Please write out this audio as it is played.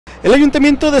El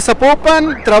Ayuntamiento de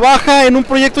Zapopan trabaja en un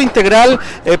proyecto integral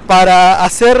para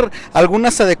hacer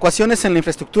algunas adecuaciones en la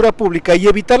infraestructura pública y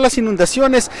evitar las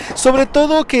inundaciones, sobre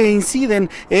todo que inciden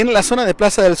en la zona de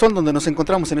Plaza del Sol, donde nos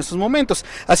encontramos en estos momentos.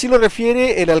 Así lo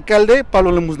refiere el alcalde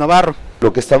Pablo Lemus Navarro.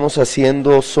 Lo que estamos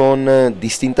haciendo son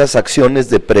distintas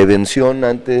acciones de prevención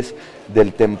antes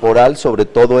del temporal, sobre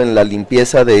todo en la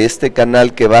limpieza de este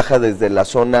canal que baja desde la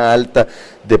zona alta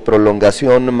de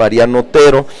prolongación Mariano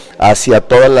Otero hacia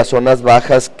todas las zonas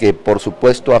bajas, que por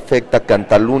supuesto afecta a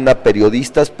Cantaluna,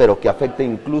 periodistas, pero que afecta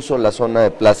incluso la zona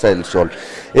de Plaza del Sol.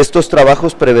 Estos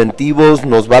trabajos preventivos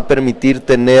nos va a permitir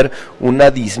tener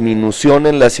una disminución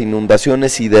en las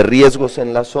inundaciones y de riesgos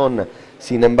en la zona.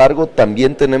 Sin embargo,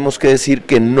 también tenemos que decir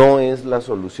que no es la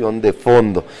solución de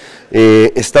fondo.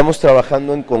 Estamos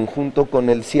trabajando en conjunto con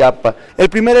el CIAPA. El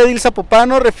primer edil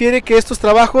zapopano refiere que estos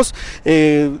trabajos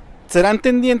serán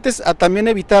tendientes a también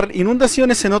evitar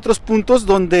inundaciones en otros puntos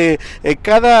donde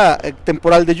cada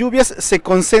temporal de lluvias se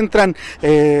concentran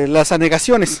las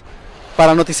anegaciones.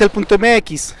 Para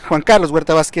Noticel.mx, Juan Carlos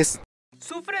Huerta Vázquez.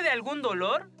 ¿Sufre de algún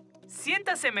dolor?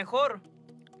 Siéntase mejor.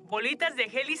 Bolitas de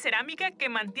gel y cerámica que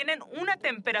mantienen una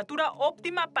temperatura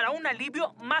óptima para un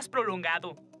alivio más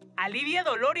prolongado. Alivia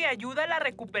dolor y ayuda a la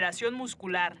recuperación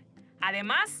muscular.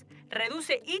 Además,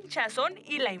 reduce hinchazón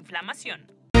y la inflamación.